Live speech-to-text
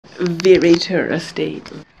very touristy.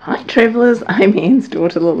 Hi travellers, I'm Anne's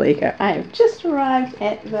daughter Lalika. I have just arrived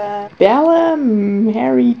at the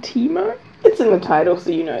Bellamaritimo. It's in the title,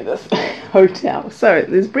 so you know this hotel. So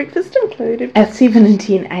there's breakfast included at 7 and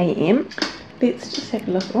 10 a.m. Let's just have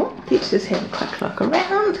a look. Oh, let's just have a quick look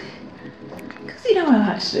around, because you know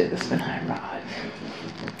I like to do this when I arrive.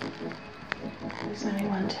 There's only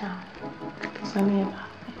one towel. There's only a bath.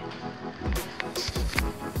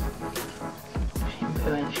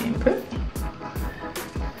 Shampoo and shampoo.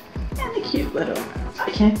 And a cute little.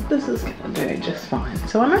 Okay, this is gonna do just fine.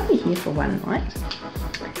 So I'm only here for one night,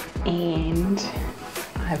 and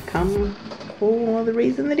I've come for the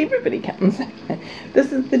reason that everybody comes.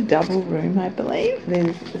 This is the double room, I believe.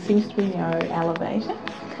 There seems to be no elevator.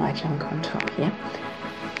 My junk on top here.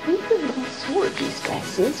 These are little storage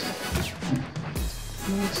spaces.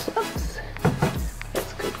 More slips.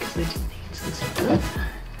 That's good because I do need some stuff.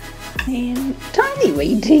 And tiny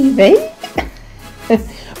wee TV.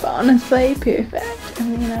 But honestly, perfect.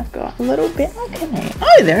 And then I've got a little balcony.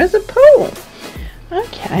 Oh, there is a pool.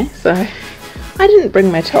 Okay, so I didn't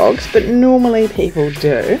bring my togs, but normally people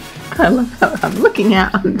do. I love how I'm looking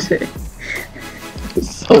out onto the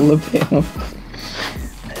solar panel.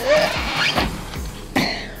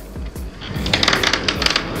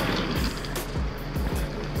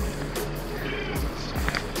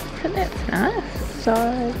 And that's nice. So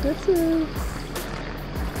this is,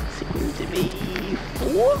 seems to be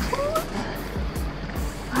 4 floors.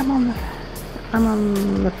 I'm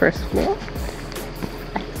on the first floor.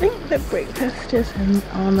 I think the breakfast is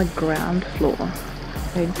on the ground floor.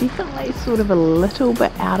 So definitely sort of a little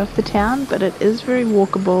bit out of the town, but it is very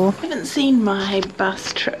walkable. I haven't seen my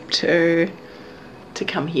bus trip to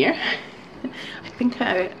come here. I think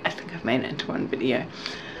I've made it into one video.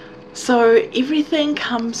 So everything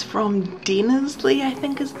comes from Denizli, I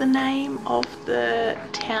think is the name of the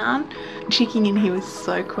town. Checking in here was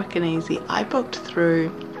so quick and easy. I booked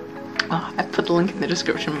through, I put the link in the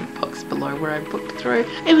description box below where I booked through.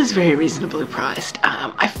 It was very reasonably priced.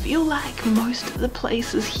 I feel like most of the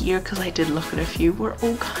places here, because I did look at a few, were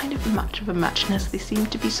all kind of much of a muchness. There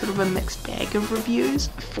seemed to be sort of a mixed bag of reviews.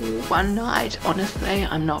 For one night, honestly,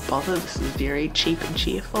 I'm not bothered. This is very cheap and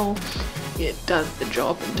cheerful. It does the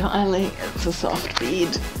job entirely. It's a soft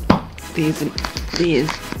bed. There's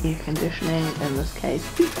air conditioning, in this case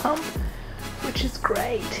heat pump, which is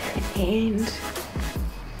great. And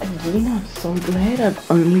again, I'm so glad I've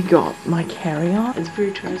only got my carry-on. It's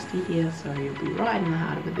very touristy here, so you'll be right in the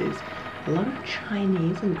heart of it. There's a lot of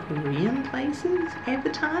Chinese and Korean places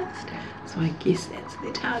advertised, so I guess that's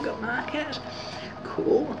their target market.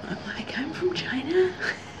 Cool. I'm from China.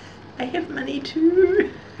 I have money too.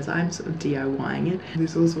 As I'm sort of DIYing it,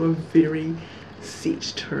 there's also a very set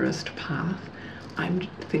tourist path. I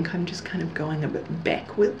think I'm just kind of going a bit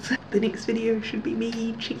backwards. The next video should be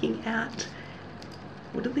me checking out,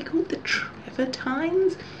 what are they called? The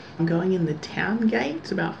travertines? I'm going in the town gate.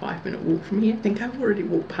 It's about a 5-minute walk from here. I think I've already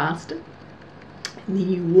walked past it. And then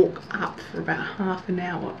you walk up for about half an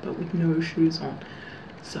hour, but with no shoes on.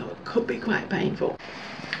 So it could be quite painful.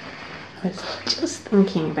 I was just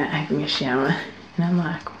thinking about having a shower, and I'm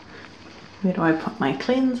like, where do I put my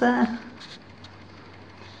cleanser?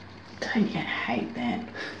 Don't you hate that?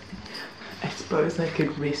 I suppose I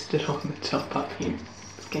could rest it on the top up here.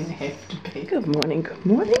 It's gonna have to be. Good morning, good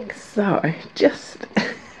morning. So,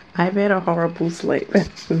 I've had a horrible sleep.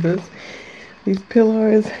 These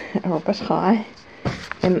pillows are a bit high.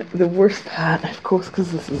 And the worst part, of course,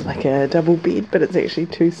 because this is like a double bed, but it's actually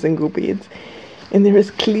 2 single beds. And there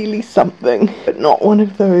is clearly something, but not one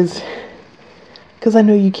of those, because I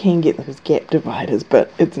know you can get those gap dividers,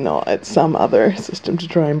 but it's not. It's some other system to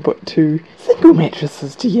try and put 2 single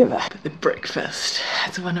mattresses together. But the breakfast,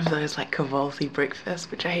 it's one of those like khavalti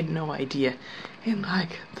breakfasts, which I had no idea. And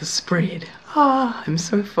like the spread, I'm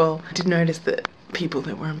so full. I did notice that people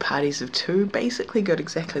that were in parties of 2 basically got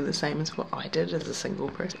exactly the same as what I did as a single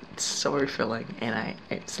person. It's so filling, and I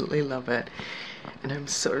absolutely love it. And I'm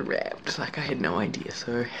so wrapped, like I had no idea.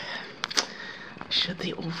 So should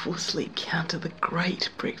the awful sleep counter the great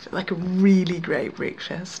breakfast, like a really great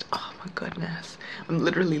breakfast? Oh my goodness, I'm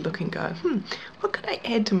literally looking going, what could I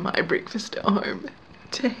add to my breakfast at home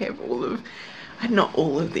to have all of, not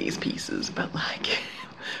all of these pieces, but like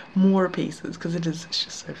more pieces, because it's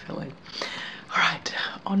just so filling. Alright,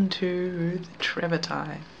 on to the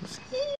travertines.